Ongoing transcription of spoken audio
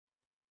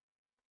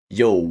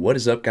Yo, what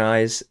is up,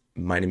 guys?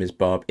 My name is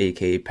Bob,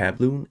 aka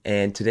PabLoon,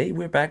 and today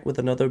we're back with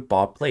another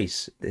Bob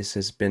Plays. This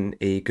has been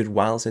a good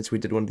while since we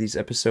did one of these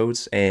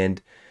episodes,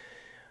 and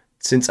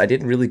since I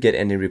didn't really get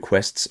any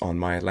requests on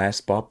my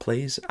last Bob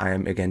Plays, I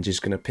am again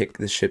just gonna pick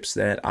the ships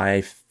that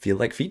I feel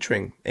like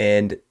featuring.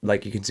 And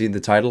like you can see in the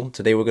title,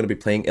 today we're gonna be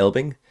playing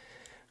Elbing.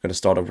 Gonna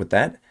start off with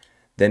that.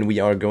 Then we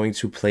are going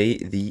to play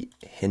the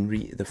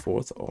Henry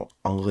IV or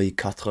Henri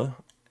IV,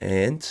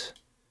 and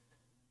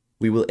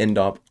we will end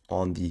up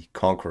on the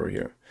Conqueror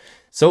here.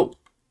 So,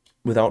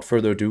 without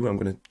further ado, I'm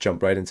gonna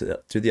jump right into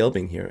the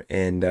Elbing here.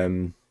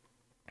 And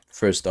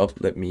first up,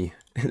 let me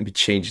let me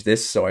change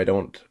this so I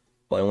don't.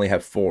 Well, I only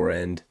have 4,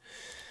 and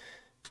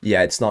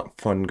yeah, it's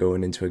not fun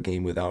going into a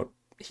game without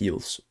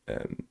heals.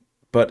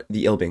 But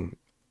the Elbing,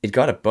 it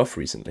got a buff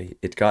recently.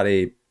 It got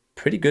a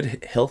pretty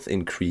good health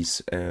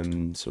increase.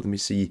 So let me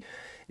see.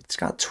 It's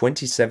got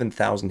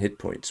 27,000 hit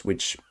points,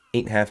 which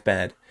ain't half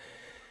bad.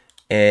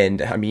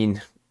 And I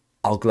mean,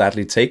 I'll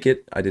gladly take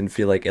it. I didn't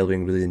feel like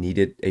Elbing really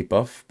needed a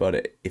buff,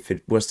 but if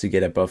it was to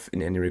get a buff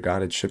in any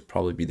regard, it should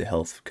probably be the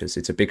health, because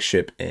it's a big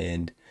ship,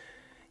 and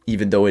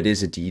even though it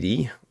is a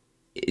DD,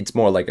 it's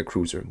more like a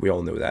cruiser. We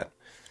all know that.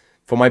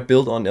 For my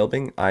build on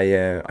Elbing,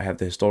 I have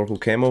the historical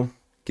camo,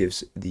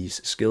 gives these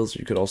skills.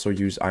 You could also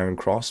use Iron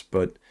Cross,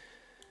 but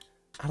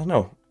I don't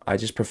know. I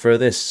just prefer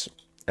this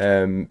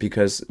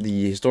because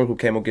the historical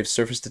camo gives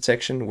surface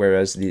detection,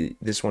 whereas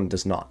this one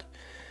does not.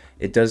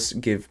 It does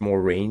give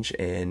more range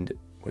and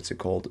what's it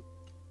called?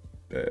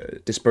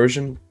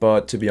 Dispersion,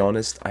 but to be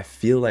honest, I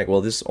feel like,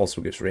 well, this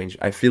also gives range.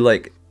 I feel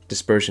like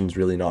dispersion is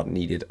really not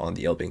needed on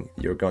the Elbing.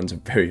 Your guns are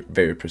very,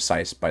 very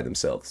precise by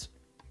themselves.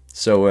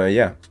 So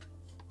yeah,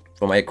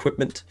 for my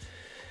equipment,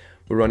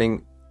 we're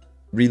running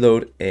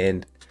reload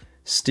and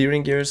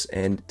steering gears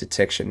and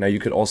detection. Now you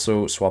could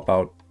also swap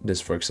out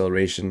this for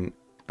acceleration.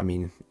 I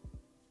mean,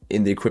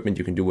 in the equipment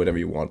you can do whatever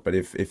you want, but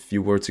if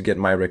you were to get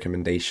my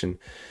recommendation,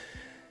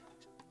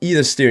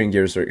 either steering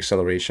gears or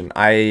acceleration.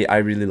 I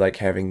really like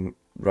having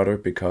rudder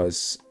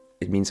because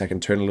it means I can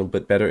turn a little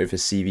bit better. If a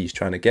CV is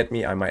trying to get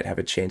me, I might have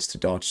a chance to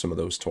dodge some of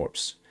those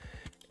torps.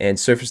 And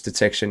surface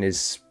detection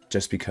is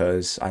just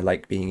because I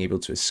like being able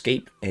to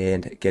escape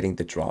and getting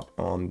the drop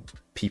on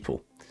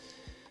people.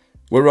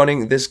 We're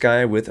running this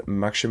guy with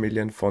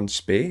Maximilian von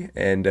Spee,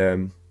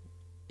 and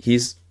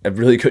he's a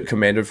really good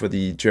commander for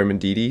the German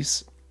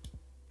DDs.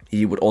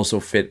 He would also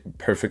fit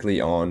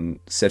perfectly on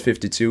set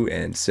 52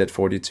 and set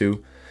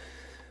 42.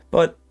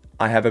 But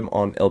I have him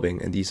on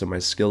Elbing, and these are my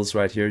skills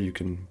right here. You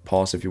can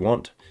pause if you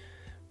want.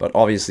 But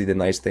obviously the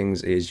nice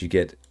things is you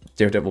get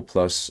Daredevil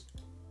plus,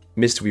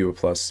 Mistweaver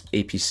plus,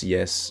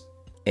 APCS,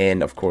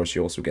 and of course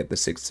you also get the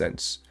Sixth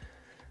Sense.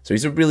 So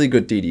he's a really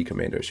good DD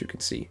commander, as you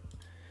can see.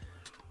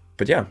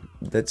 But yeah,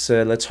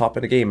 let's hop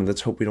in a game, and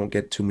let's hope we don't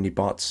get too many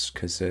bots,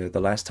 because the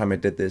last time I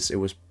did this,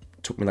 it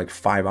took me like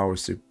 5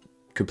 hours to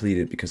complete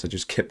it, because I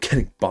just kept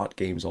getting bot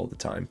games all the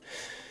time.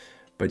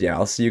 But yeah,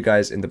 I'll see you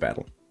guys in the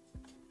battle.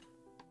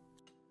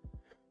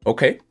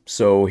 Okay,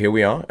 so here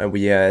we are, and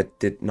we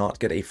did not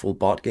get a full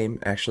bot game.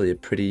 Actually, a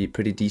pretty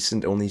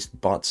decent only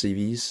bot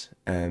CVs.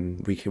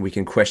 We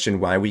can question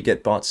why we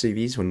get bot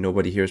CVs when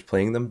nobody here is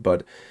playing them,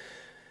 but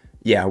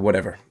yeah,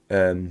 whatever.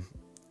 It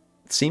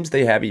seems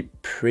they have a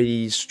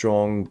pretty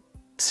strong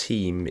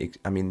team.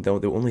 I mean, though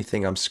the only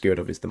thing I'm scared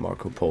of is the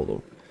Marco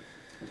Polo.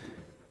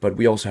 But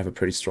we also have a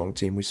pretty strong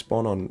team. We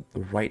spawn on the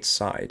right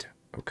side.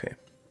 Okay.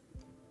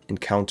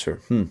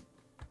 Encounter.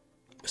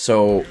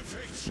 So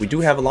we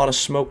do have a lot of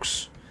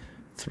smokes.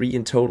 3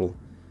 in total.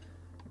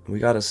 We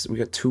got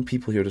 2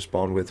 people here to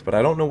spawn with, but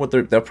I don't know what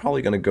they're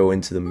probably gonna go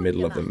into the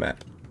middle of the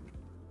map.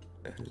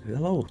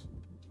 Hello.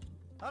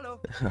 Hello.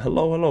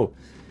 hello.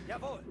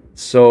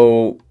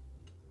 So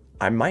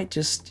I might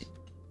just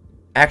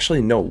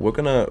actually no,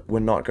 we're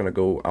not gonna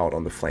go out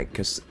on the flank,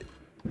 because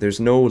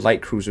there's no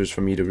light cruisers for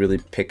me to really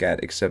pick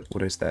at, except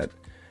what is that?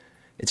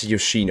 It's a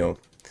Yoshino.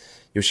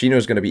 Yoshino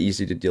is gonna be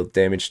easy to deal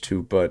damage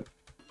to, but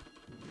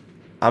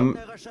I'm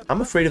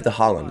afraid of the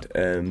Holland.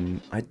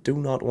 I do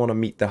not want to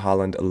meet the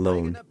Holland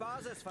alone,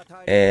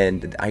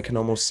 and I can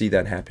almost see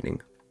that happening.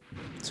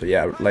 So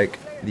yeah, like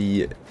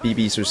the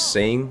BBs are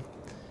saying,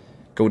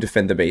 go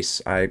defend the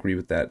base. I agree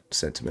with that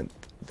sentiment.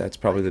 That's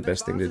probably the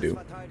best thing to do.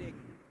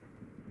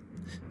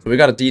 So we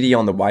got a DD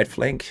on the wide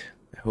flank.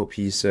 I hope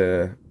he's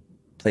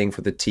playing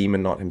for the team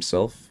and not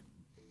himself.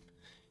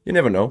 You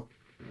never know.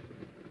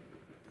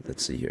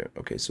 Let's see here.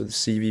 Okay, so the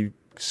CV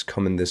is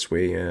coming this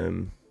way.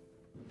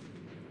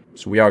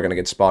 So we are going to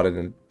get spotted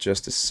in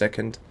just a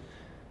second.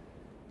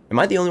 Am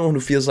I the only one who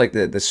feels like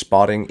the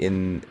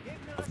spotting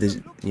of this,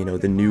 you know,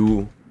 the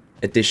new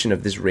edition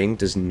of this ring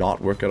does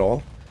not work at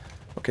all?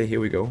 Okay,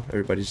 here we go.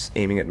 Everybody's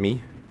aiming at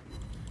me.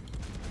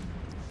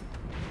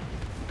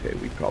 Okay,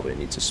 we probably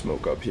need to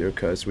smoke up here,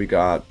 because we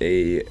got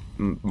a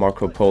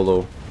Marco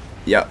Polo.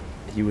 Yeah,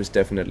 he was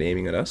definitely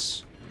aiming at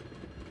us.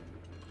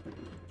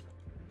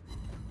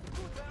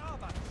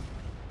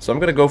 So I'm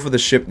gonna go for the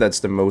ship that's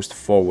the most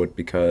forward,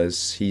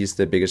 because he's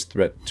the biggest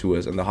threat to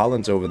us, and the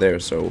Holland's over there,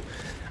 so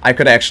I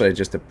could actually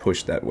just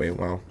push that way.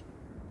 Wow.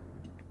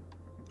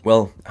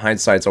 Well,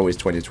 hindsight's always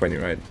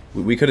 20/20, right?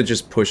 We could have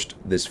just pushed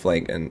this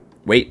flank and...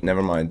 Wait,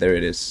 never mind. There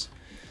it is.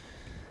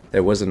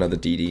 There was another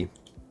DD.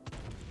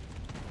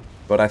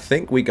 But I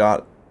think we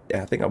got...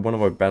 Yeah, I think one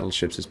of our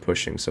battleships is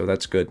pushing, so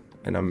that's good.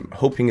 And I'm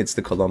hoping it's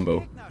the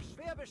Colombo.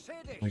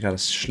 We got a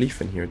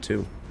Schlieffen here,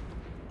 too.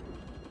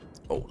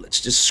 Oh,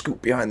 let's just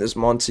scoop behind this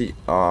Monty.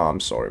 Ah, I'm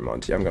sorry,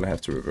 Monty. I'm gonna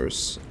have to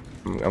reverse.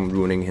 I'm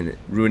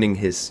ruining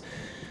his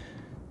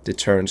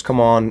deterrence.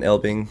 Come on,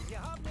 Elbing.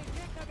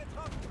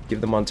 Give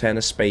the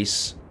Montana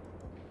space.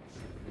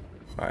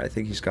 Alright, I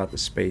think he's got the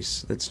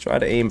space. Let's try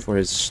to aim for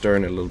his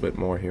stern a little bit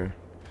more here.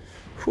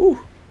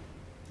 Whew.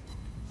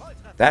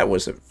 That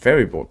was a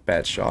very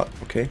bad shot.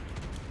 Okay.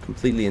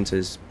 Completely into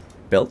his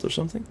belt or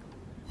something.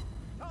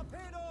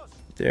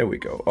 There we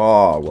go.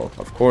 Oh, well,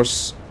 of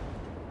course.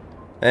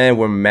 And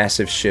we're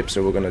massive ships,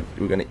 so we're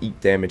gonna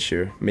eat damage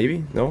here.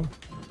 Maybe? No?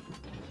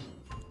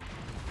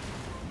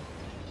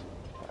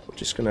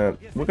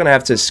 We're gonna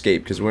have to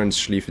escape because we're in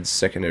Schlieffen's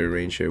secondary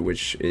range here,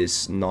 which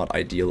is not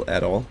ideal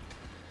at all.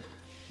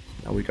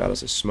 Now we got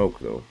us a smoke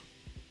though.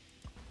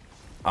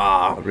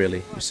 Ah,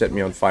 really? You set me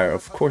on fire.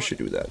 Of course you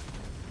do that.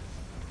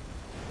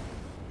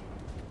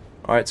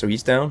 Alright, so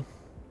he's down.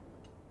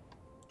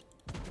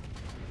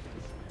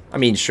 I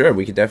mean, sure,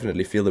 we could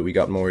definitely feel that we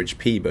got more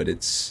HP, but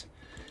it's...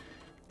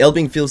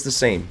 Elbing feels the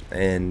same,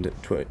 and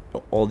to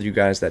all you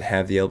guys that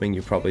have the Elbing,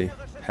 you probably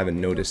haven't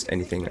noticed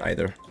anything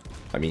either.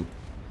 I mean...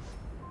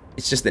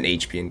 It's just an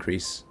HP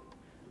increase.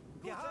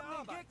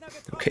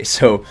 Okay,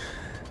 so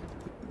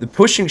the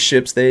pushing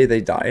ships, they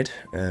died.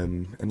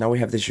 And now we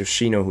have this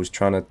Yoshino who's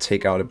trying to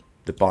take out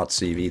the bot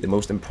CV, the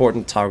most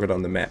important target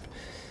on the map.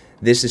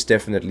 This is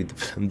definitely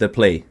the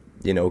play.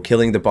 You know,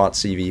 killing the bot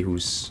CV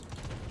who's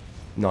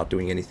not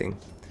doing anything.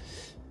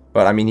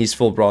 But I mean, he's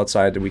full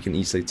broadside and we can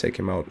easily take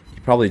him out. He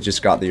probably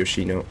just got the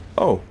Yoshino.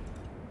 Oh.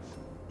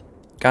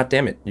 God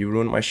damn it, you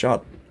ruined my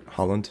shot,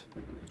 Holland.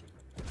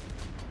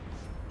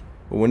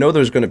 Well, we know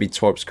there's going to be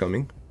torps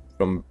coming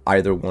from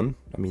either one.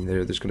 I mean,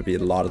 there's going to be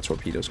a lot of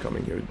torpedoes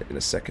coming here in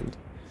a second.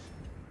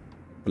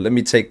 But let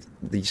me take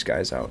these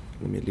guys out.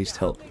 Let me at least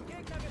help.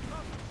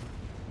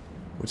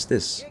 What's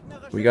this?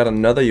 We got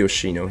another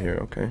Yoshino here,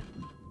 okay.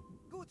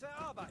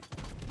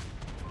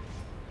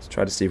 Let's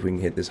try to see if we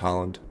can hit this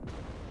Holland.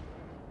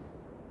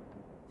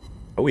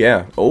 Oh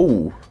yeah,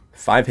 oh,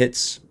 5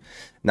 hits.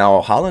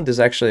 Now, Holland is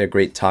actually a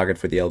great target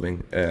for the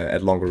Elbing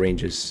at longer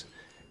ranges.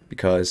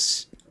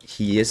 Because...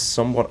 he is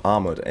somewhat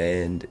armored,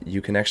 and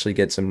you can actually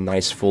get some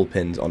nice full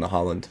pins on a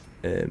Holland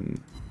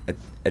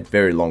at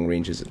very long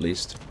ranges, at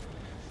least.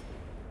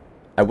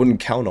 I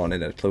wouldn't count on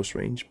it at close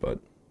range, but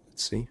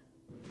let's see.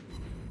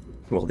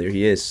 Well, there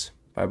he is.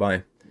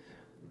 Bye-bye.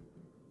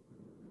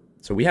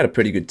 So we had a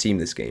pretty good team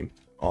this game,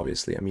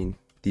 obviously. I mean,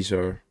 these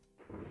are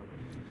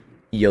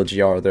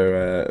ELGR.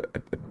 They're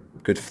a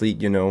good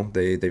fleet, you know.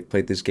 They've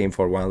played this game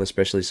for a while,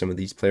 especially some of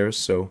these players,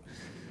 so...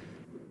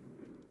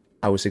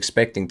 I was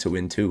expecting to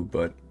win too,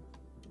 but...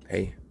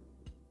 Hey,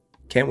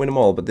 can't win them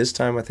all, but this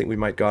time I think we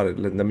might got it.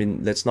 I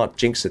mean, let's not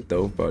jinx it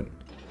though, but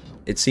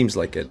it seems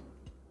like it.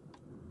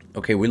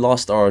 Okay, we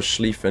lost our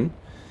Schlieffen.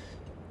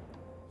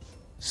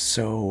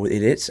 So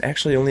it is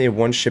actually only a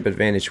 1 ship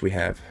advantage we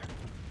have.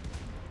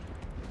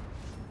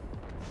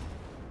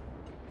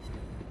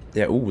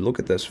 Yeah, ooh, look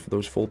at this,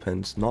 those full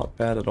pins. Not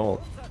bad at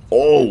all.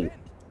 Oh!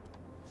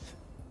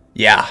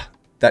 Yeah,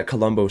 that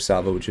Colombo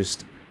salvo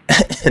just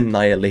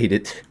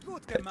annihilated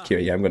that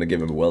Kiri. Yeah, I'm gonna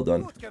give him a well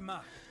done.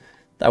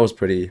 That was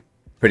pretty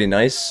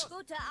nice.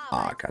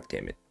 Ah, god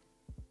damn it.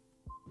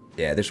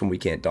 Yeah, this one we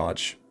can't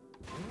dodge.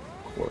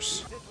 Of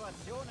course.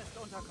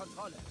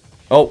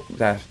 Oh,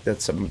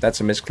 that's a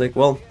misclick.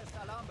 Well,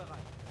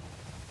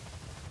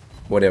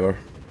 whatever.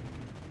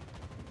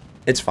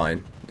 It's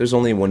fine. There's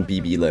only 1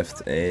 BB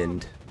left,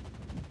 and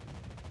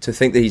to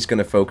think that he's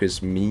gonna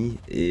focus me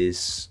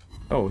is...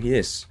 Oh, he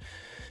is.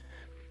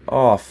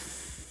 Oh,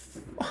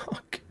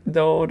 fuck.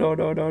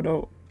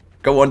 No.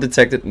 Go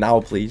undetected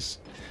now, please.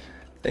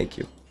 Thank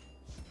you.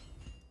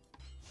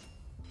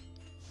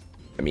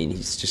 I mean,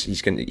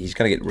 he's gonna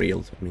get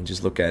reeled. I mean,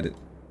 just look at it.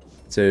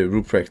 It's a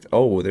Ruprecht.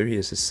 Oh, there he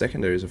is. His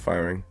secondaries are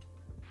firing.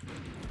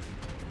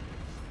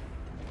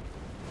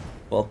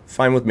 Well,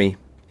 fine with me.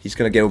 He's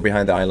gonna go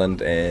behind the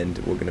island, and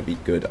we're gonna be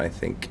good, I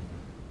think.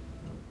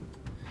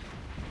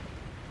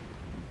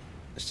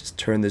 Let's just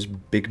turn this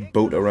big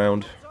boat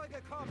around.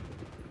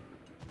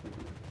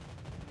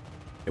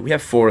 Yeah, we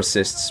have 4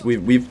 assists.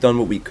 We've done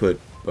what we could,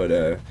 but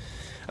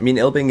I mean,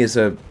 Elbing is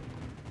it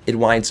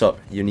winds up.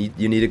 You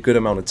need a good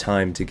amount of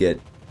time to get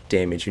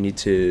damage. You need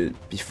to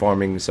be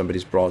farming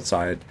somebody's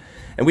broadside,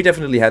 and we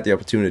definitely had the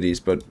opportunities,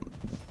 but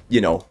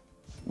you know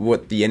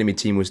what the enemy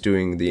team was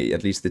doing.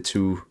 At least the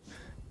 2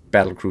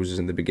 battle cruisers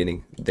in the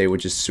beginning, they were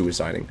just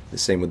suiciding. The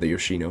same with the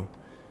Yoshino.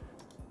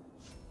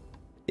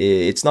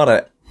 It's not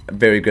a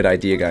very good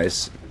idea,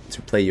 guys,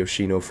 to play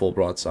Yoshino full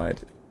broadside.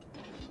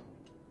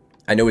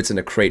 I know it's in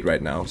a crate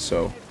right now,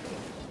 so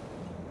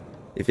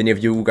if any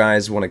of you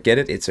guys want to get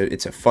it, it's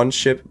a fun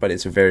ship, but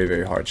it's a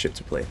very hard ship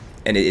to play,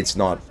 and it's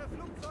not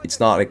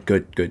a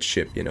good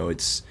ship. You know,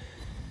 it's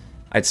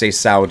I'd say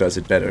Sao does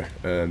it better.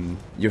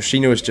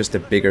 Yoshino is just a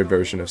bigger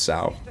version of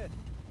Sao,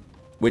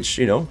 which,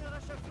 you know,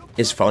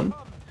 is fun,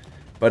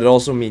 but it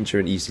also means you're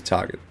an easy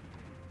target.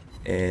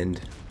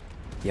 And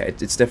yeah,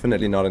 it's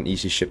definitely not an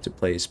easy ship to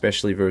play,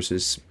 especially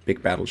versus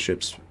big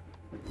battleships.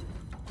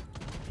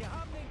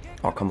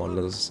 Oh, come on,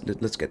 let's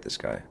get this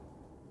guy.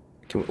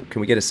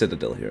 Can we get a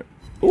Citadel here?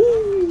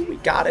 Ooh, we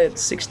got it!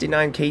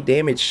 69k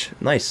damage.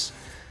 Nice.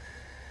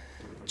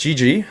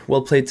 GG.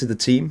 Well played to the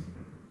team.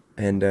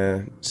 And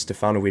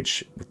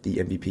Stefanovic with the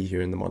MVP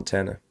here in the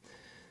Montana.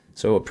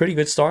 So a pretty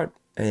good start.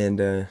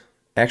 And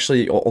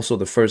actually also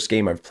the first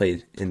game I've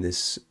played in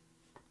this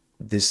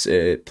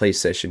play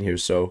session here.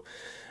 So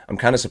I'm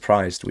kind of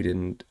surprised we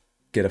didn't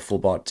get a full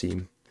bot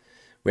team.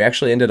 We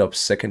actually ended up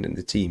second in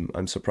the team.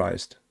 I'm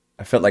surprised.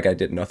 I felt like I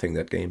did nothing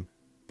that game.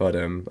 But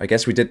I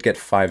guess we did get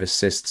 5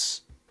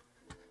 assists.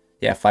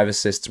 Yeah, 5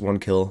 assists, 1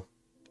 kill.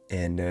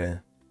 And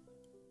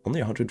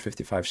only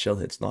 155 shell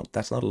hits.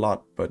 That's not a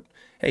lot, but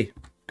hey,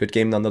 good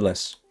game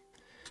nonetheless.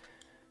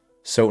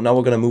 So now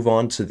we're going to move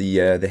on to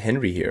the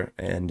Henry here.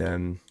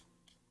 And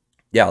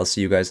yeah, I'll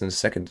see you guys in a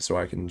second so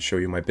I can show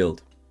you my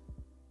build.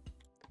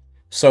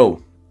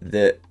 So,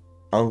 the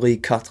Henri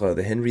IV,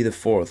 the Henry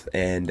IV.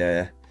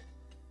 And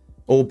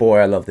oh boy,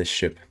 I love this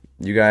ship.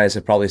 You guys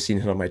have probably seen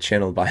it on my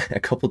channel by a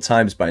couple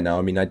times by now.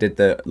 I mean, I did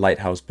the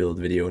lighthouse build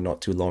video not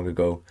too long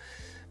ago,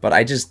 but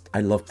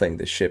I love playing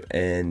this ship,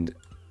 and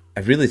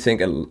I really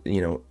think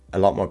you know, a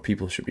lot more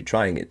people should be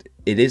trying it.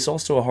 It is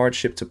also a hard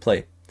ship to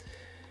play,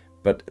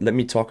 but let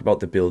me talk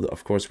about the build.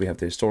 Of course, we have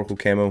the historical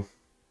camo,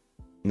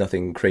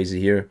 nothing crazy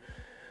here.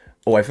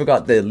 Oh, I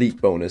forgot the elite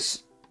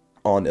bonus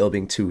on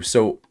Elbing too.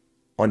 So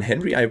on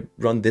Henry, I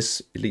run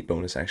this elite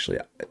bonus actually.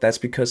 That's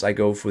because I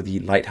go for the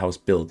lighthouse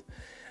build.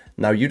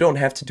 Now, you don't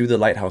have to do the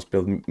lighthouse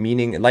build,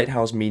 meaning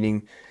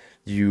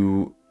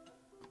you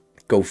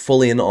go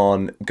full in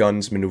on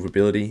guns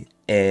maneuverability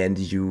and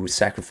you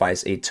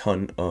sacrifice a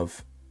ton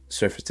of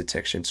surface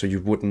detection. So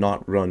you would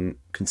not run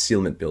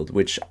concealment build,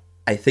 which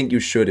I think you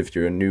should if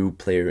you're a new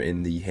player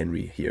in the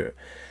Henry here.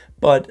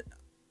 But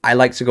I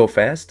like to go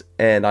fast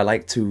and I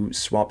like to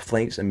swap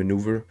flanks and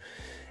maneuver,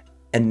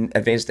 and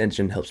advanced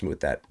engine helps me with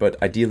that.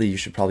 But ideally, you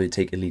should probably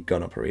take elite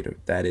gun operator.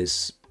 That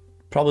is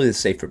probably the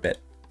safer bet.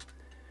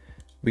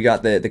 We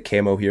got the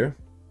camo here,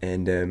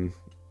 and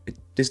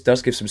this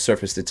does give some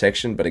surface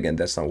detection, but again,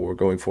 that's not what we're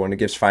going for, and it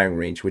gives firing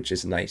range, which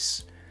is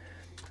nice.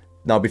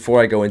 Now,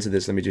 before I go into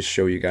this, let me just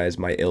show you guys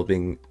my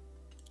Elbing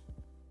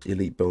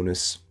elite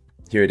bonus.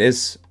 Here it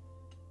is.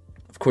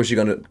 Of course,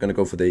 you're gonna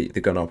go for the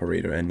gun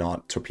operator and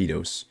not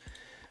torpedoes.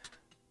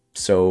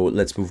 So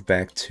let's move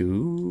back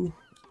to,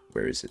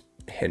 where is it?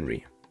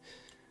 Henry.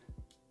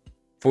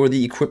 For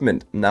the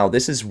equipment, now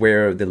this is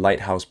where the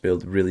lighthouse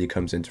build really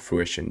comes into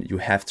fruition. You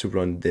have to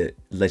run the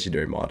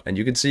legendary mod, and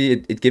you can see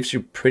it gives you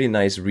pretty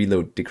nice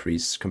reload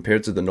decrease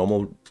compared to the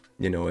normal,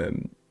 you know,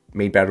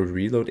 main battery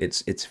reload.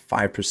 It's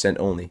 5%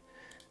 only.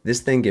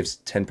 This thing gives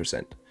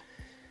 10%,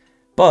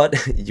 but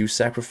you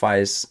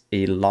sacrifice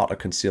a lot of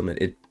concealment.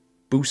 It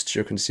boosts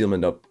your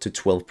concealment up to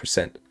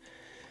 12%.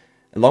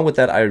 Along with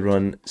that, I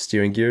run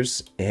steering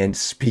gears and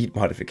speed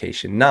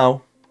modification.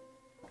 Now,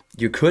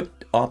 you could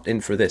opt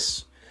in for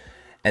this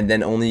and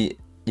then only,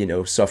 you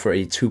know, suffer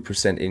a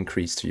 2%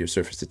 increase to your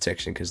surface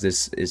detection, because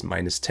this is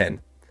 -10.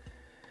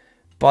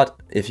 But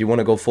if you want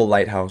to go full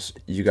lighthouse,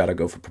 you gotta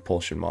go for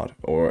propulsion mod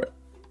or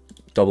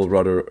double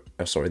rudder.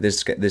 Sorry,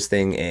 this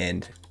thing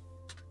and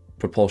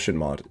propulsion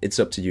mod. It's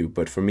up to you.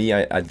 But for me,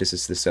 this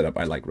is the setup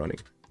I like running.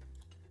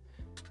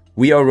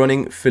 We are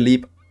running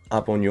Philippe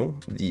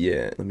Abognon.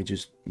 Let me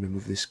just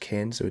remove this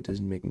can so it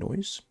doesn't make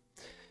noise.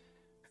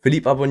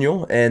 Philippe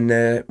Abognon,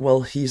 and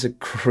well, he's a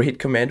great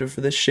commander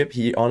for this ship.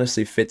 He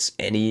honestly fits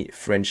any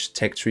French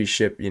tech tree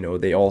ship. You know,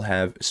 they all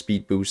have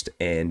speed boost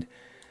and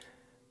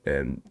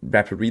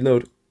rapid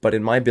reload. But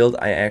in my build,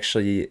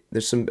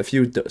 there's a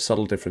few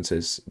subtle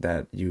differences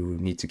that you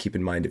need to keep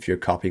in mind if you're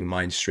copying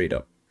mine straight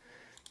up.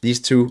 These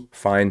two,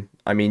 fine.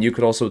 I mean, you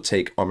could also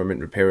take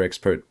armament repair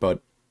expert,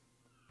 but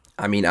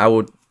I mean, I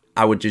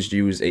would just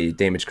use a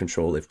damage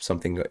control if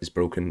something is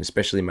broken,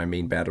 especially my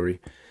main battery.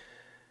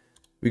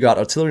 We got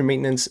artillery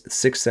maintenance,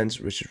 6th sense,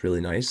 which is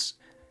really nice.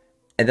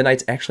 And then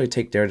I'd actually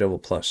take Daredevil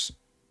Plus.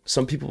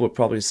 Some people would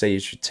probably say you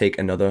should take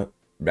another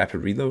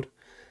rapid reload.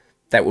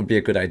 That would be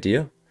a good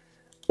idea.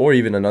 Or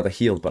even another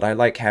heal, but I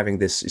like having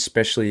this,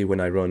 especially when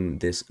I run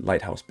this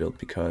lighthouse build,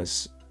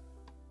 because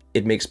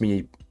it makes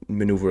me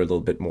maneuver a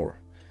little bit more.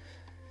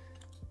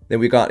 Then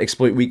we got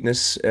exploit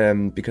weakness,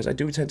 because I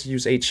do tend to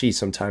use HE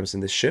sometimes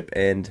in this ship,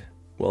 and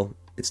well,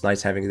 it's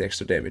nice having the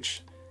extra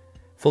damage.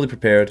 Fully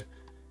prepared,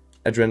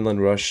 adrenaline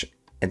rush.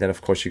 And then,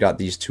 of course, you got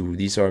these two.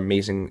 These are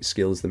amazing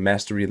skills, the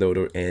Master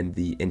Reloader and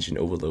the Engine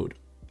Overload.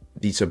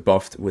 These are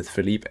buffed with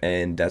Philippe,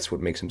 and that's what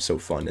makes him so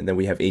fun. And then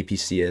we have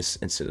APCS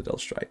and Citadel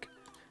Strike.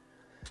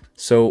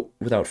 So,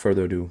 without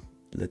further ado,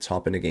 let's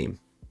hop in a game.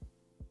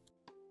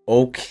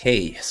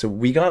 Okay, so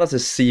we got us a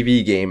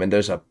CV game, and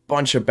there's a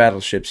bunch of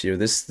battleships here.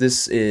 This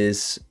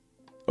is...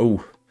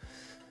 Oh.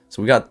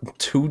 So we got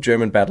 2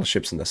 German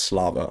battleships in the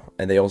Slava,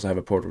 and they also have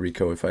a Puerto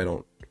Rico, if I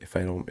don't if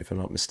I'm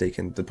not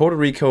mistaken. The Puerto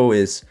Rico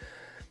is,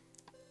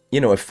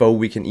 you know, a foe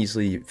we can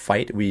easily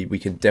fight. We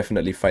can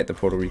definitely fight the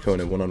Puerto Rico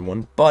in a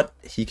one-on-one, but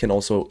he can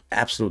also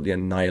absolutely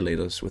annihilate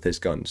us with his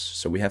guns,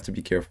 so we have to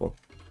be careful.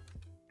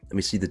 Let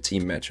me see the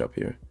team matchup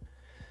here.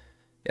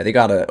 Yeah, they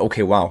got a...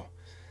 Okay, wow.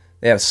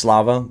 They have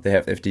Slava, they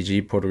have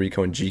FDG, Puerto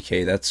Rico, and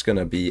GK. That's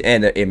gonna be...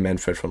 And a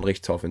Manfred from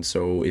Richthofen,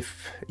 so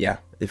if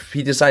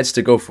he decides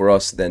to go for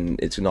us, then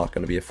it's not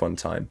gonna be a fun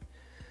time.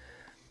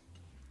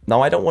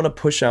 Now, I don't want to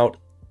push out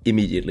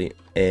immediately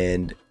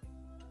and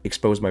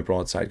expose my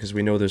broadside, because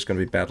we know there's going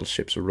to be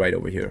battleships right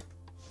over here.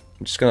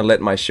 I'm just going to let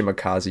my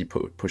Shimakaze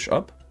push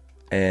up,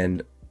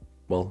 and,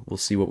 well, we'll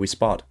see what we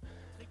spot.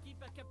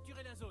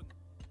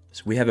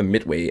 So we have a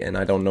midway, and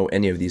I don't know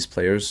any of these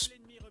players,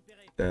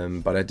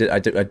 but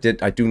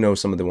I do know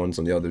some of the ones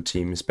on the other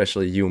team,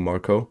 especially you,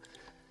 Marco.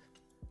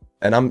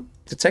 And I'm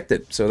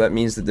detected, so that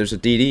means that there's a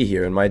DD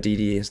here, and my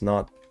DD has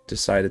not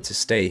decided to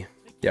stay.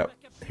 Yep,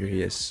 here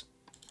he is.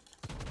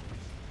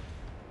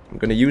 I'm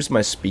gonna use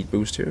my speed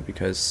boost here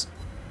because,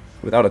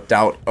 without a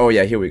doubt... Oh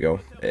yeah, here we go.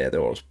 Yeah, they're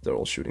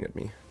all shooting at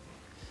me.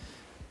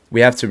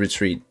 We have to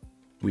retreat.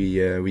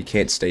 We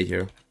can't stay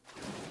here.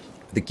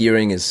 The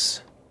gearing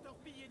is...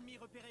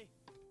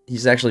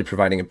 He's actually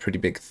providing a pretty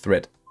big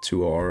threat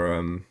to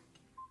our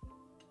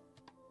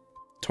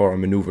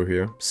maneuver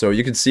here. So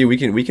you can see we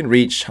can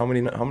reach how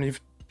many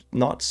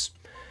knots?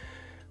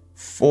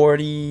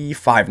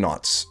 45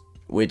 knots.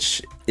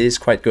 Which is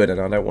quite good, and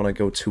I don't want to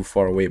go too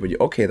far away, but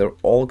okay, they're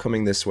all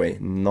coming this way.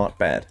 Not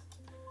bad.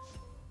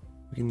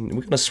 We're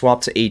going to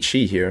swap to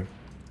HE here,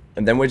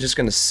 and then we're just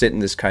going to sit in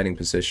this kiting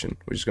position.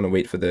 We're just going to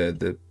wait for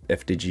the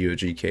FDG or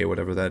GK,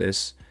 whatever that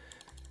is,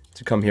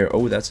 to come here.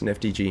 Oh, that's an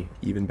FDG.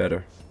 Even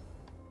better.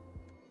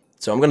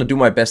 So I'm going to do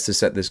my best to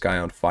set this guy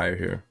on fire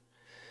here.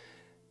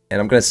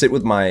 And I'm going to sit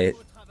with my,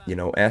 you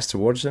know, ass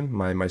towards him,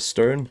 my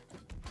stern.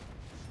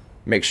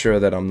 Make sure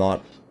that I'm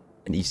not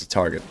an easy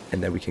target,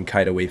 and then we can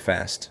kite away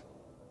fast.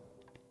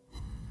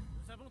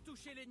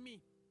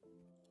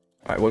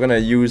 Alright, we're gonna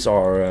use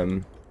our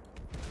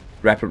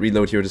rapid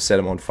reload here to set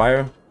him on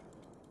fire.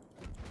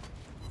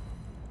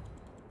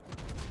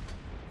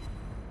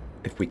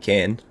 If we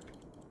can.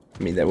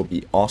 I mean, that would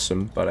be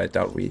awesome, but I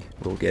doubt we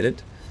will get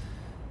it.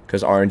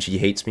 Because RNG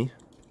hates me.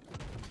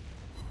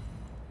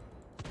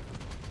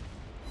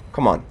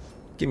 Come on.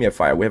 Give me a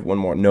fire. We have one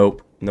more.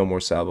 Nope. No more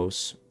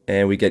salvos.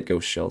 And we get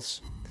ghost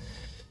shells.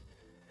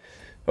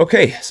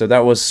 Okay, so that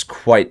was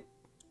quite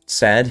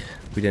sad.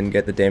 We didn't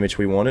get the damage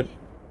we wanted.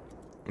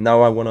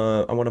 Now I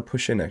wanna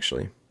push in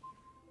actually.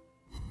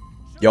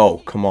 Yo,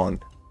 come on.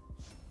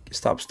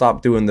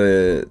 Stop doing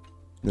the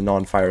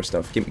non-fire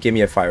stuff. Give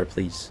me a fire,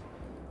 please.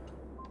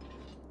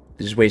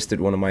 I just wasted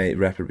one of my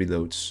rapid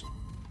reloads.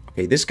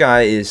 Okay, this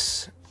guy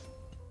is...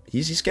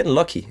 He's getting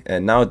lucky.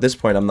 And now at this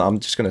point, I'm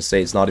just gonna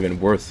say it's not even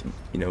worth,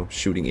 you know,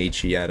 shooting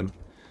HE at him.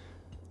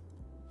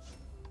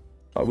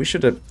 We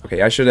should have...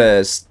 Okay, I should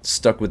have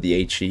stuck with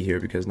the HE here,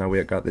 because now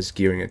we got this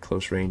gearing at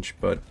close range,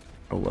 but...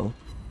 Oh well.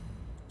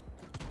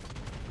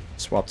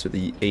 Swap to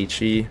the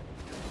HE.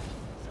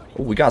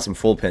 Oh, we got some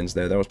full pins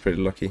there. That was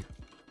pretty lucky.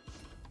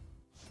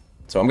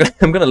 So I'm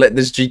gonna let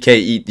this GK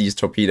eat these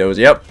torpedoes.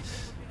 Yep.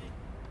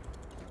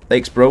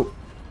 Thanks, bro.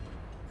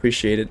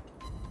 Appreciate it.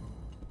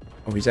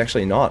 Oh, he's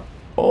actually not.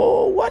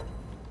 Oh, what?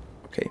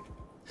 Okay.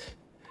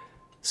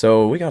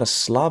 So we got a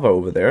Slava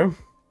over there.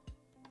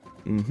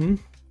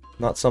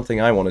 Not something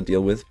I want to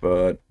deal with,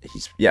 but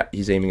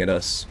he's aiming at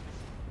us.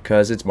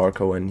 Cause it's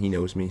Marco and he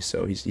knows me,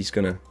 so he's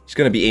gonna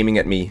be aiming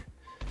at me.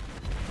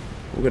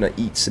 We're gonna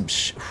eat some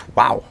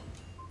wow.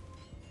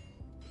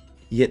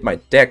 He hit my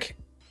deck,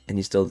 and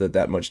he still did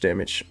that much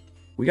damage.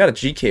 We got a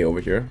GK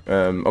over here.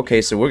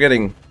 Okay, so we're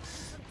getting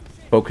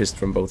focused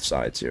from both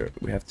sides here.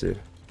 We have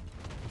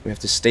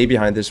to stay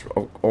behind this.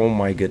 Oh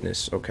my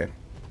goodness. Okay.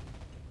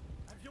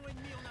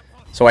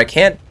 So I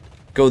can't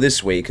go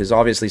this way because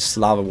obviously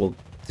Slava will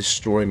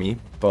destroy me,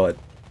 but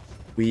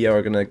we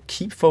are gonna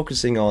keep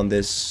focusing on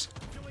this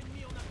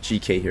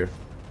GK here.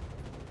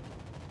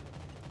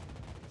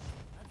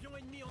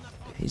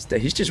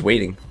 He's just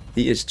waiting.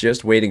 He is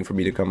just waiting for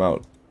me to come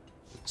out.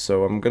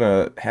 So I'm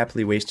gonna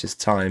happily waste his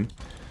time.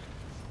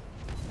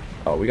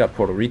 Oh, we got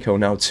Puerto Rico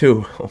now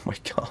too. Oh my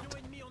god.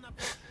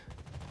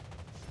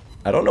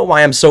 I don't know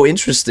why I'm so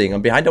interesting.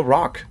 I'm behind a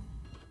rock.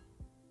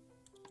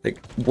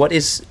 Like, what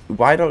is...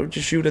 Why don't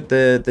you shoot at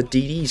the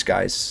DDs,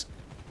 guys?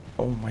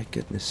 Oh my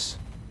goodness.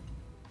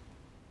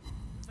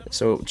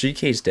 So,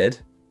 GK's dead.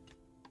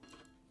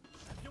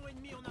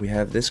 We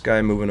have this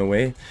guy moving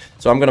away.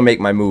 So I'm gonna make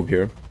my move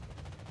here.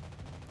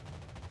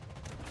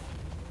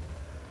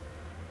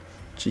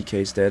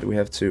 GK's dead. We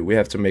have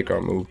to make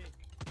our move.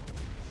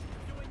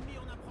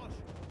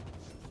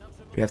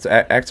 We have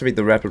to activate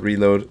the rapid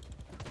reload,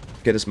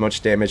 get as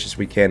much damage as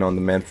we can on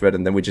the Manfred,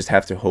 and then we just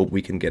have to hope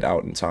we can get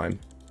out in time.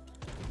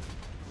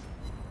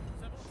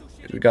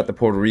 We got the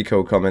Puerto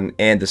Rico coming,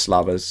 and the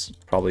Slava's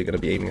probably gonna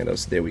be aiming at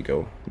us. There we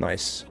go.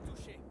 Nice.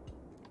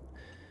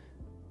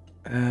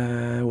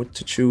 What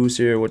to choose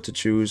here? What to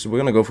choose? We're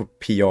gonna go for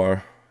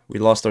PR. We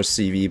lost our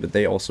CV, but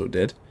they also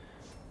did.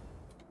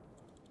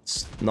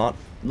 It's not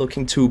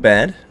looking too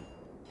bad.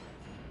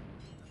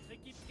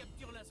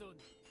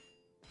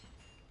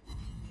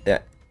 Yeah,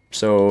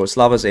 so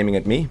Slava's aiming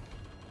at me.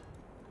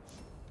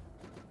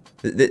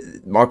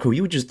 Marco,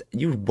 you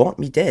want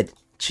me dead.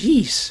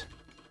 Jeez.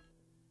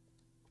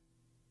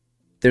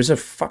 There's a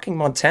fucking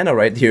Montana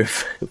right here.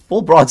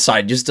 Full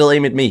broadside, you still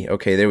aim at me.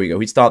 Okay, there we go.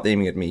 He stopped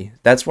aiming at me.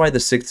 That's why the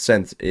sixth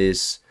sense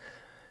is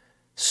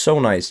so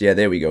nice. Yeah,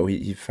 there we go.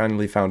 He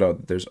finally found out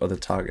that there's other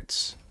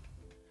targets.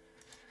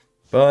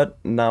 But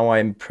now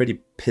I'm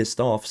pretty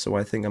pissed off, so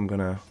I think I'm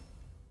gonna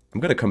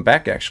come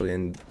back actually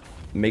and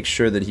make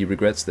sure that he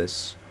regrets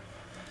this.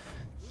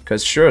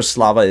 Because sure,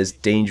 Slava is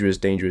dangerous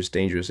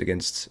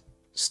against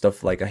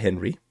stuff like a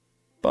Henry.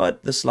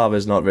 But the Slava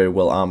is not very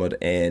well armored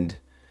and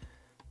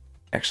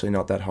actually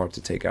not that hard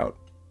to take out.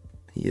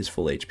 He is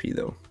full HP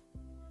though.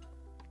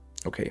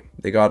 Okay,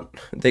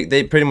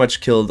 they pretty much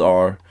killed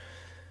our...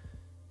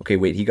 Okay,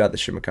 wait, he got the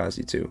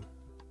Shimakaze too.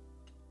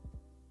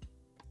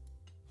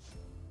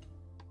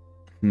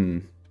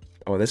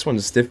 Oh, this one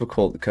is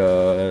difficult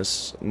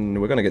because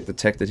we're gonna get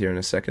detected here in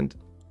a second.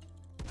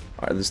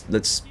 Alright,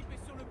 let's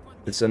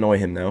annoy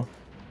him now.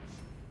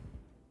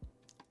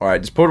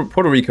 Alright, just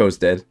Puerto Rico's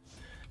dead.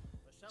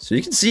 So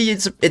you can see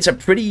it's a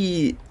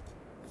pretty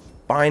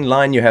fine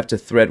line you have to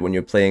thread when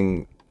you're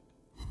playing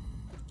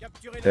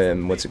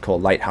what's it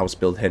called, Lighthouse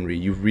build Henry.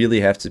 You really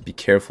have to be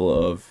careful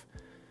of,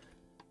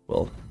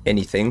 well,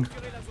 anything.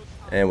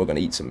 And we're gonna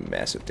eat some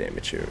massive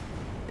damage here.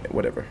 Yeah,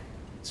 whatever.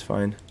 It's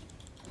fine.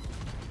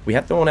 We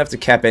don't have to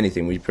cap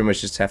anything. We pretty much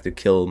just have to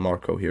kill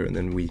Marco here, and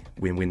then we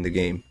win the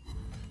game.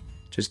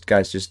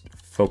 Guys, just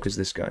focus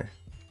this guy.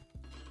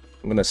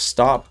 I'm gonna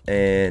stop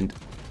and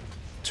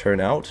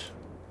turn out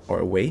or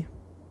away.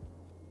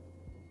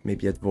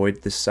 Maybe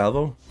avoid this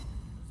salvo.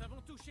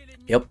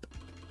 Yep.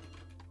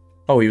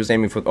 Oh, he was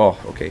aiming for... Oh,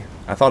 okay.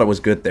 I thought it was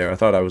good there. I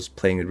thought I was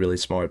playing it really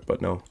smart,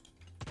 but no.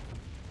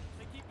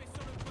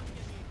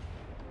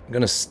 I'm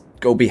gonna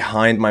go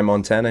behind my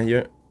Montana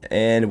here,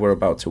 and we're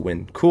about to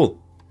win.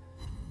 Cool.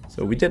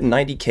 So we did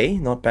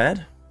 90k, not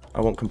bad. I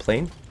won't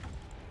complain.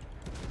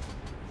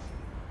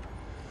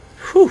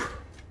 Whew.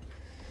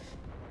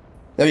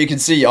 Now you can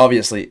see,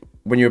 obviously,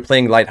 when you're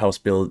playing Lighthouse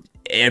build,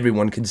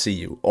 everyone can see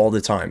you all the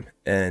time.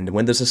 And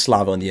when there's a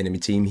Slava on the enemy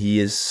team,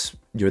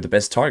 you're the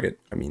best target.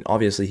 I mean,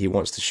 obviously he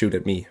wants to shoot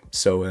at me.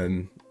 So,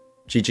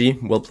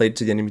 GG, well played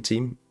to the enemy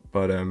team.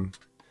 But,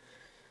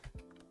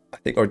 I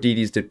think our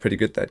DDs did pretty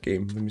good that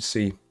game. Let me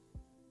see.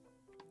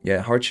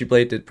 Yeah, Harchi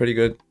Blade did pretty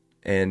good.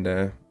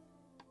 And,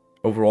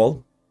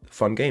 overall,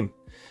 fun game.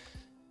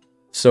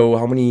 So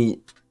how many...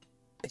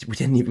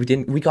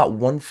 We got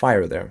one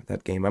fire there,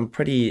 that game. I'm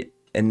pretty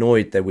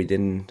annoyed that we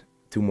didn't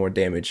do more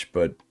damage,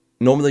 but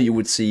normally you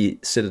would see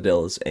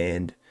citadels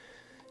and,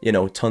 you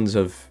know, tons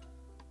of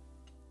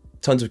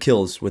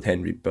kills with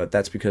Henry, but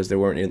that's because there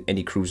weren't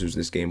any cruisers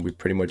this game. We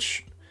pretty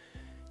much...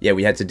 Yeah,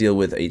 we had to deal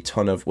with a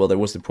ton of... Well, there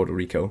was the Puerto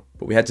Rico,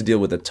 but we had to deal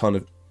with a ton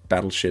of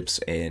battleships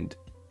and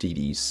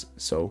DDs,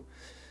 so...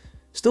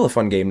 Still a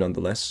fun game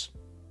nonetheless.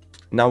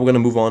 Now we're going to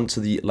move on to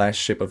the last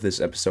ship of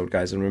this episode,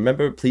 guys. And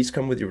remember, please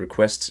come with your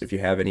requests if you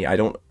have any. I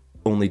don't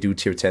only do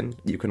tier 10.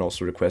 You can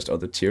also request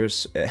other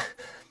tiers.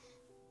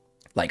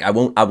 Like, I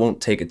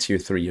won't take a tier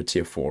 3 or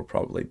tier 4,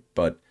 probably.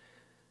 But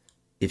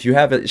if you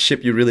have a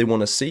ship you really want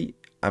to see,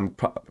 I'm,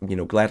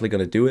 gladly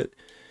going to do it.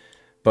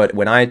 But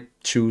when I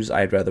choose,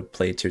 I'd rather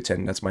play tier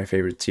 10. That's my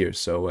favorite tier.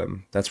 So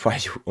that's why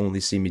you only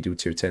see me do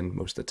tier 10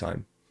 most of the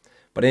time.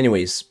 But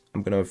anyways,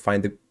 I'm going to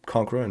find the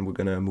Conqueror, and we're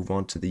going to move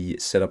on to the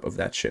setup of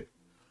that ship.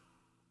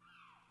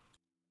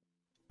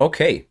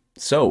 Okay,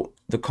 so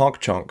the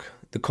Conch-Chonk,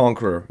 the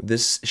Conqueror.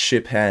 This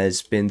ship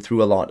has been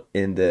through a lot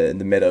in the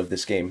meta of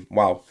this game.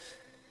 Wow,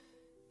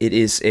 it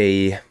is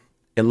a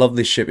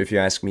lovely ship if you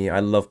ask me.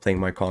 I love playing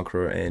my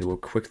Conqueror, and we're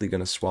quickly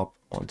gonna swap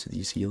onto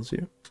these heals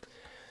here.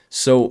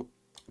 So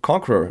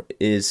Conqueror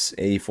is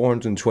a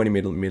 420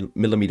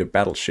 millimeter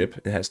battleship.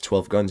 It has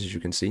 12 guns, as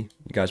you can see.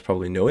 You guys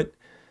probably know it.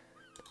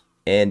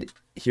 And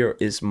here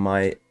is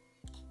my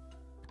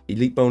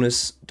elite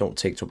bonus. Don't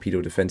take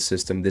torpedo defense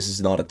system. This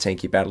is not a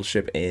tanky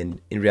battleship, and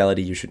in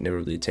reality you should never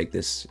really take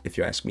this if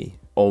you ask me.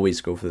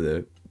 Always go for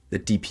the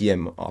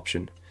DPM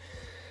option.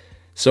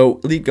 So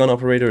elite gun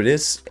operator it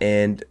is,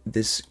 and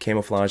this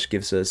camouflage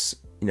gives us,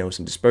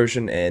 some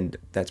dispersion, and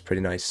that's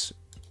pretty nice.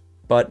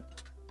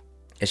 But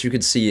as you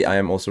can see, I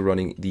am also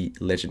running the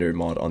legendary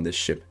mod on this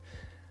ship.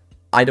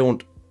 I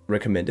don't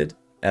recommend it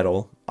at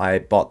all. I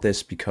bought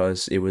this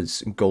because it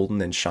was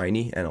golden and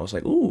shiny, and I was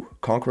like, ooh,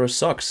 Conqueror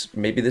sucks.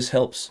 Maybe this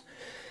helps.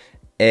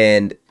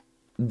 And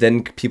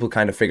then people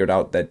kind of figured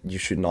out that you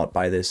should not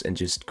buy this and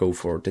just go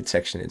for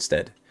detection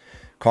instead.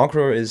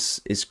 Conqueror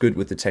is good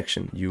with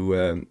detection. You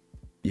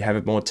have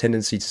a more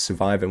tendency to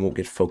survive and won't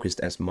get focused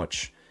as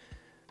much.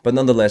 But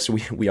nonetheless,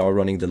 we are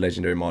running the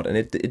legendary mod, and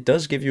it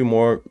does give you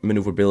more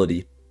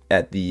maneuverability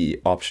at the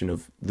option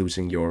of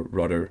losing your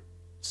rudder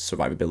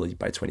survivability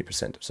by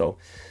 20%. So,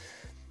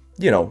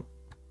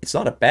 it's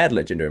not a bad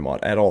legendary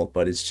mod at all,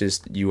 but it's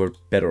just you are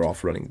better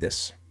off running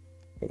this.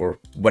 Or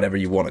whatever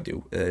you want to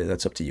do,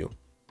 that's up to you.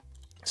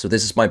 So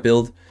this is my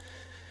build.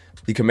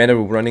 The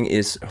commander we're running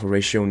is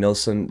Horatio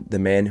Nelson, the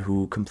man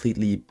who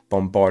completely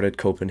bombarded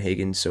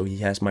Copenhagen, so he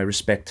has my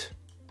respect.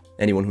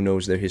 Anyone who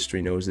knows their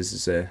history knows this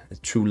is a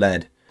true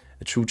lad,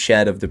 a true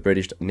Chad of the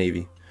British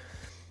Navy.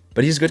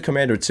 But he's a good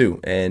commander too,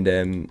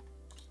 and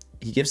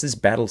he gives this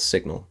battle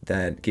signal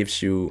that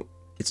gives you...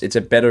 It's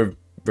a better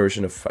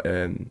version of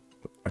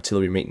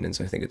artillery maintenance,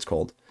 I think it's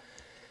called.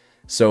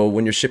 So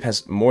when your ship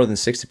has more than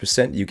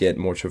 60%, you get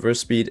more traverse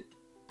speed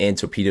and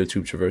torpedo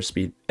tube traverse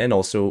speed, and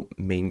also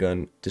main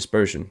gun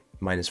dispersion,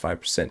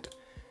 -5%.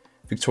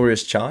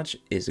 Victorious charge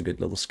is a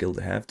good little skill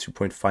to have,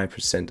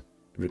 2.5%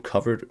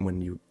 recovered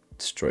when you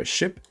destroy a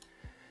ship.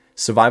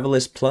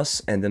 Survivalist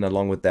plus, and then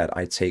along with that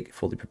I take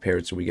fully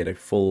prepared, so we get a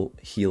full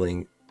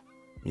healing,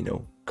 you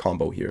know,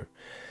 combo here.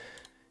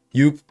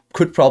 You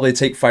could probably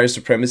take Fire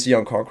Supremacy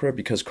on Conqueror,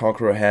 because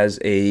Conqueror has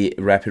a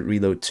rapid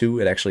reload 2.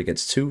 It actually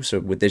gets 2, so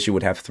with this you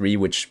would have 3,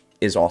 which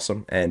is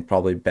awesome and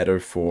probably better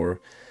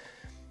for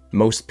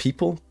most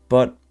people.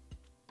 But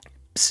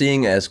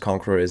seeing as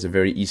Conqueror is a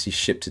very easy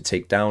ship to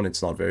take down,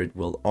 it's not very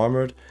well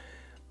armored,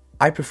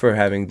 I prefer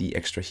having the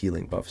extra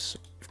healing buffs.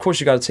 Of course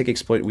you gotta take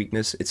Exploit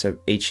Weakness, it's a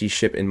HE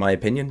ship in my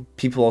opinion.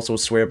 People also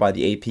swear by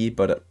the AP,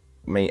 but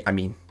I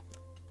mean,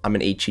 I'm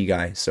an HE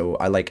guy, so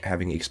I like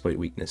having Exploit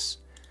Weakness.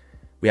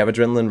 We have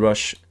Adrenaline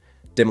Rush,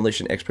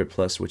 Demolition Expert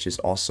Plus, which is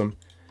awesome,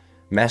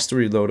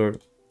 Mastery Loader,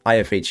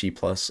 IFHE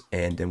Plus,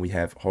 and then we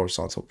have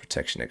Horizontal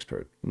Protection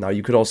Expert. Now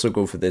you could also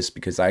go for this,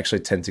 because I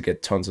actually tend to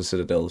get tons of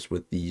citadels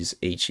with these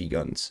HE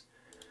guns.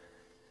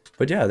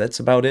 But yeah, that's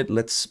about it.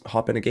 Let's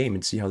hop in a game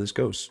and see how this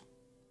goes.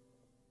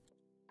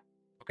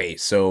 Okay,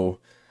 so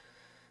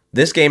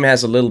this game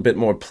has a little bit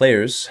more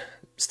players,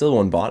 still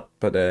one bot,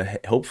 but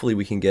hopefully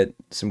we can get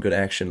some good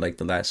action like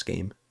the last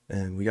game.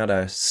 We got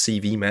a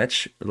CV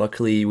match.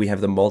 Luckily we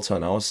have the Malta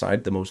on our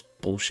side, the most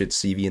bullshit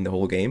CV in the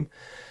whole game.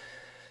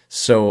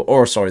 So,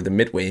 or sorry, the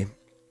Midway,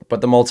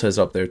 but the Malta is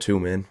up there too,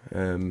 man.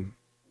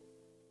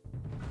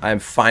 I am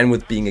fine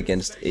with being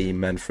against a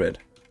Manfred.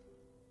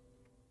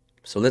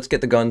 So let's get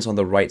the guns on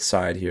the right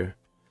side here,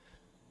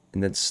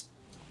 and let's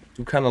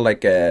do kind of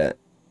like a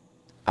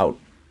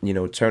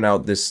turn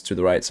out this to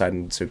the right side,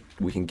 and so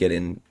we can get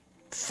in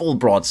full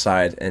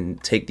broadside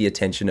and take the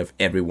attention of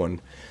everyone,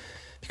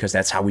 because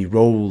that's how we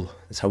roll.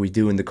 That's how we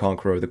do in the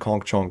Conqueror, the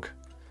Conch Chonk.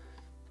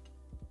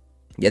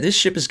 Yeah, this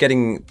ship is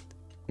getting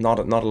not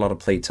a lot of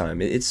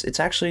playtime. It's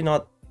actually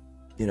not,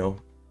 you know,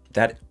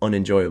 that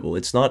unenjoyable.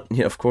 It's not, you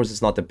know, of course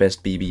it's not the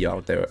best BB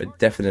out there. It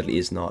definitely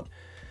is not.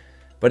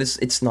 But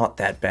it's not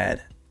that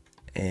bad.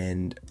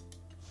 And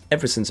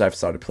ever since I've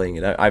started playing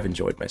it, I've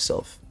enjoyed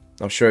myself.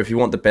 I'm sure if you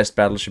want the best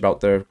battleship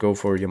out there, go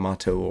for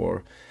Yamato,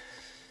 or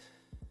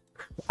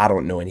I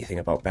don't know anything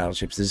about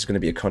battleships. This is going to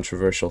be a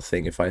controversial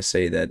thing if I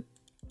say that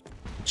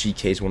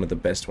GK is one of the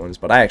best ones,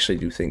 but I actually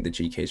do think the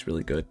GK is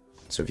really good.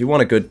 So if you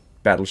want a good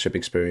battleship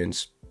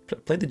experience,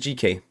 play the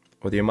GK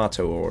or the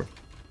Yamato, or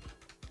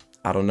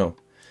I don't know,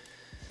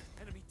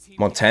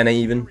 Montana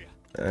even.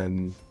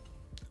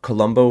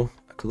 Colombo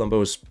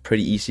is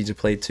pretty easy to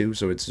play too,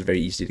 so it's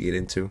very easy to get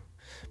into.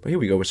 But here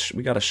we go,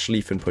 we got a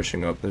Schlieffen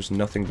pushing up. There's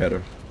nothing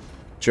better.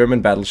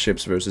 German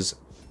battleships versus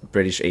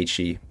British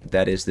HE.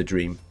 That is the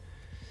dream.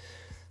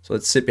 So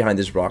let's sit behind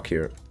this rock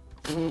here.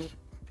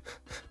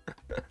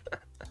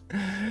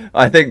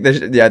 I think this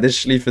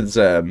Schlieffen's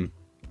this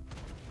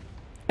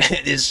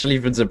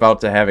Schlieffen's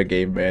about to have a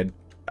game, man.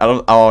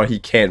 Oh, he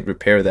can't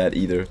repair that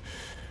either.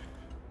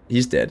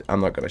 He's dead.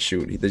 I'm not gonna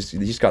shoot.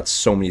 He's got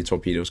so many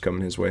torpedoes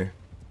coming his way.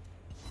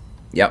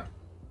 Yep.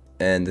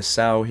 And the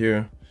Sow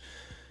here.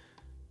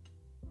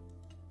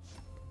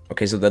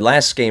 Okay, so the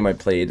last game I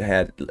played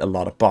had a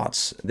lot of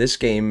bots. This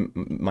game,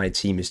 my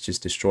team is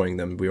just destroying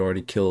them. We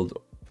already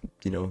killed,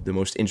 you know, the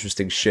most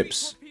interesting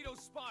ships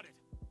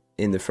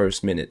in the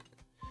first minute.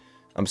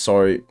 I'm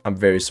sorry. I'm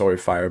very sorry,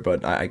 Fire,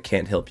 but I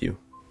can't help you.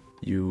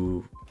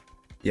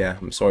 Yeah,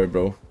 I'm sorry,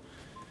 bro.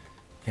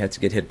 You had to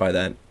get hit by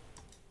that.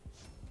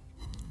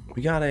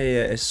 We got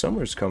a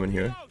Summers coming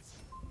here.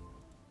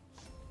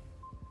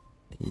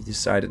 He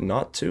decided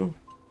not to.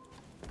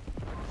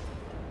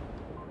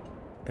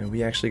 And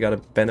we actually got a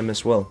Venom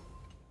as well.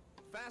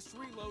 Fast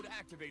reload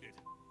activated.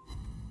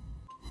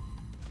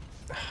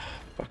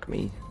 Fuck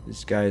me.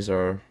 These guys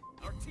are...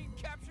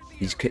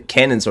 These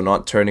cannons are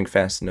not turning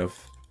fast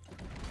enough.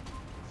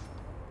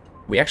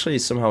 We actually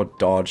somehow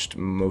dodged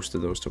most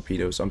of those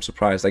torpedoes. I'm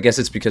surprised. I guess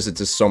it's because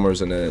it's a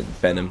Summers and a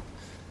Venom.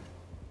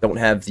 Don't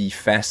have the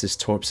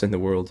fastest torps in the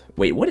world.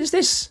 Wait, what is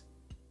this?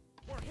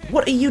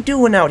 What are you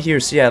doing out here,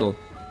 Seattle?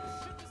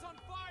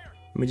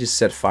 Let me just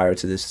set fire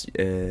to this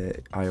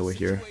Iowa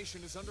here.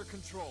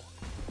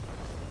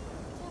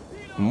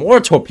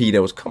 More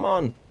torpedoes, come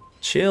on.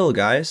 Chill,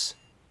 guys.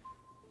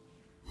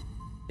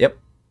 Yep.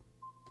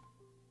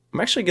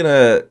 I'm actually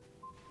gonna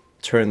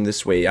turn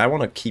this way. I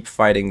want to keep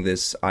fighting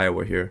this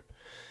Iowa here,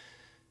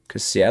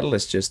 because Seattle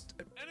is just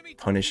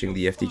punishing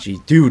the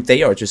FDG. Dude,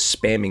 they are just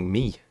spamming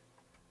me.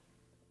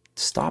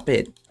 Stop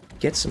it.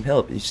 Get some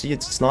help. You see,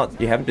 it's not...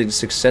 You haven't been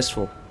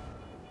successful.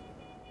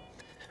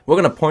 We're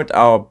gonna point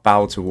our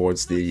bow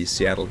towards the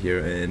Seattle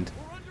here, and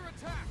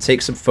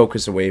take some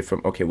focus away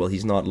from... Okay, well,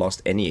 he's not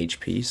lost any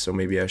HP, so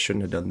maybe I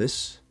shouldn't have done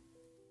this.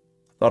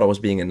 Thought I was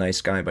being a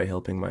nice guy by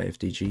helping my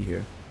FDG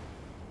here.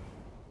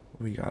 What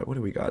do we got? What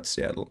do we got,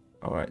 Seattle?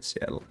 Alright,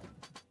 Seattle.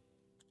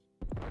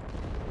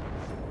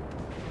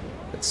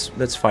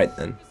 Let's fight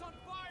then.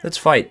 Let's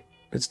fight.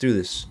 Let's do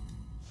this.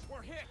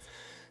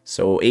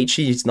 So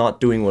HE is not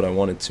doing what I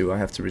wanted to. I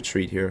have to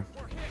retreat here.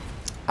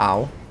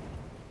 Ow.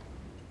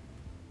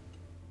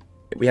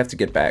 We have to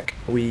get back.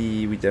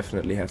 We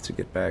definitely have to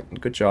get back.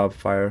 Good job,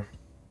 Fire.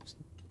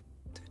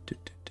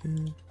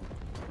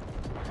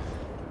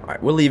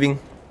 Alright, we're leaving.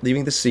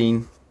 Leaving the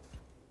scene.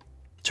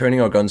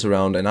 Turning our guns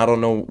around, and I don't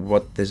know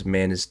what this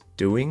man is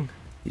doing.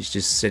 He's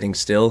just sitting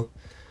still.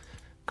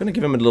 I'm gonna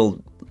give him a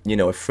little, you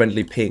know, a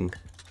friendly ping.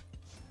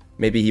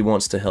 Maybe he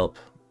wants to help.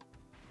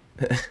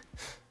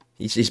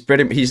 he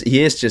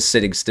is just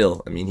sitting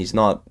still. I mean,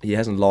 he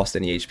hasn't lost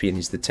any HP, and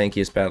he's the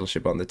tankiest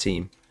battleship on the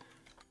team.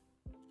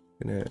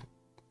 Gonna...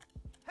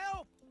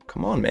 Help!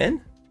 Come on,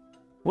 man.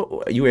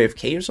 What, are you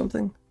AFK or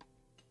something?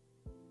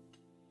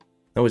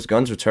 No, his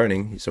gun's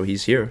returning, so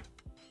he's here.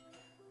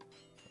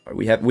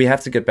 We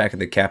have to get back in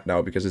the cap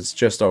now because it's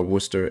just our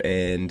Worcester,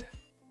 and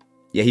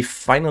yeah, he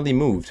finally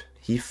moved.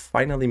 He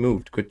finally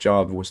moved. Good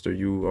job, Worcester.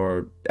 You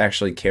are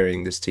actually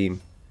carrying this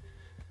team.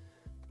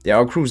 Yeah,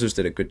 our cruisers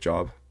did a good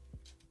job.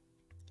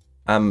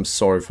 I'm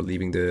sorry for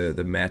leaving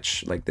the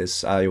match like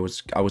this. I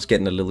was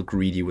getting a little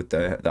greedy with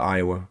the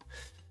Iowa,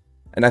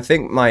 and I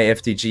think my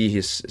FDG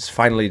has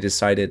finally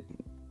decided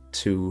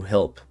to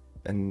help,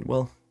 and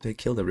well, they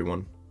killed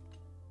everyone.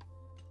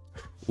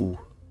 Ooh,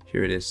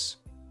 here it is.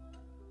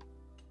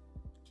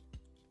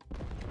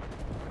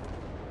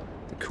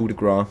 Coup de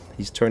grace.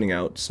 He's turning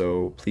out,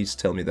 so please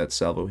tell me that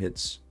salvo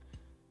hits.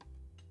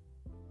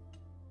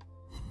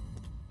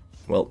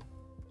 Well,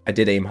 I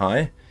did aim high.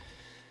 I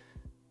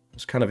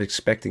was kind of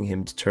expecting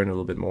him to turn a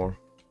little bit more.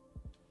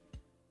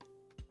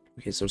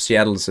 Okay, so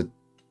Seattle is a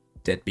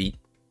deadbeat.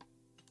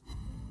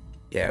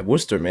 Yeah,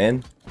 Worcester,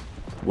 man.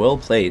 Well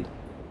played.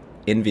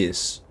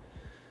 Envious.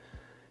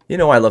 You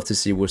know, I love to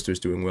see Worcester's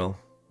doing well.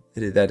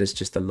 That is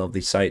just a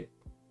lovely sight.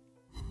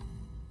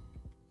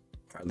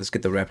 Alright, let's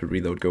get the rapid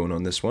reload going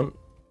on this one.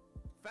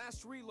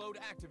 Fast reload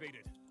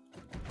activated.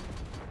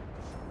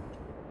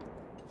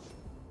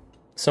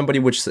 Somebody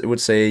would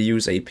say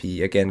use AP.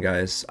 Again,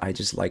 guys, I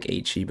just like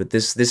HE, but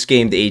this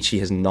game, the HE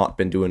has not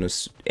been doing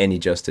us any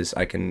justice.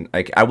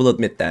 I will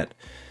admit that.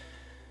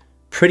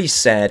 Pretty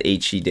sad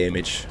HE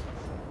damage.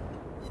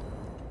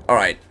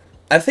 Alright,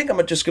 I think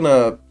I'm just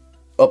gonna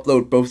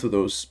upload both of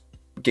those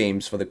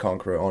games for the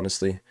Conqueror,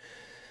 honestly.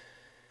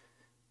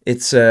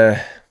 It's,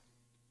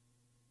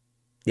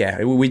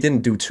 yeah, we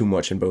didn't do too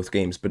much in both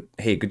games, but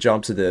hey, good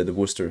job to the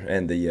Worcester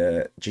and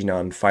the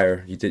Jinan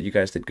Fire. You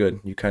guys did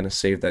good. You kind of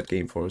saved that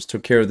game for us.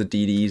 Took care of the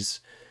DDs.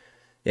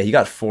 Yeah, he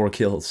got 4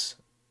 kills.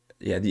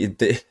 Yeah,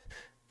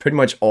 pretty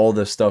much all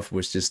the stuff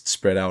was just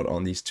spread out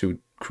on these 2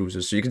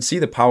 cruisers. So you can see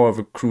the power of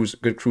a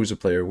good cruiser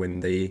player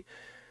when they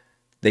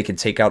can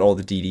take out all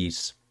the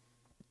DDs.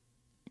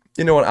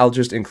 You know what? I'll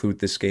just include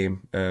this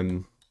game.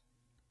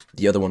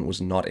 The other one was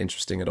not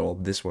interesting at all.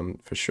 This one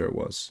for sure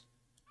was.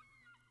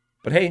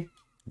 But hey,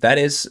 that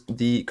is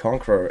the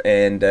Conqueror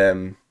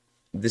and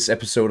this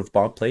episode of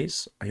Bob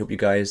Plays. I hope you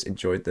guys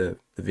enjoyed the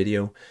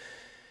video.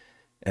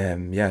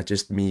 Yeah,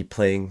 just me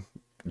playing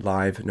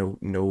live,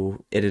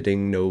 no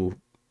editing, no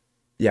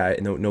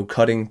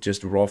cutting,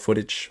 just raw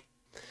footage.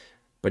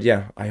 But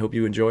yeah, I hope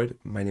you enjoyed.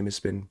 My name has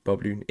been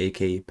BobLyn,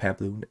 aka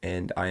PabLoon,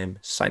 and I am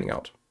signing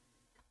out.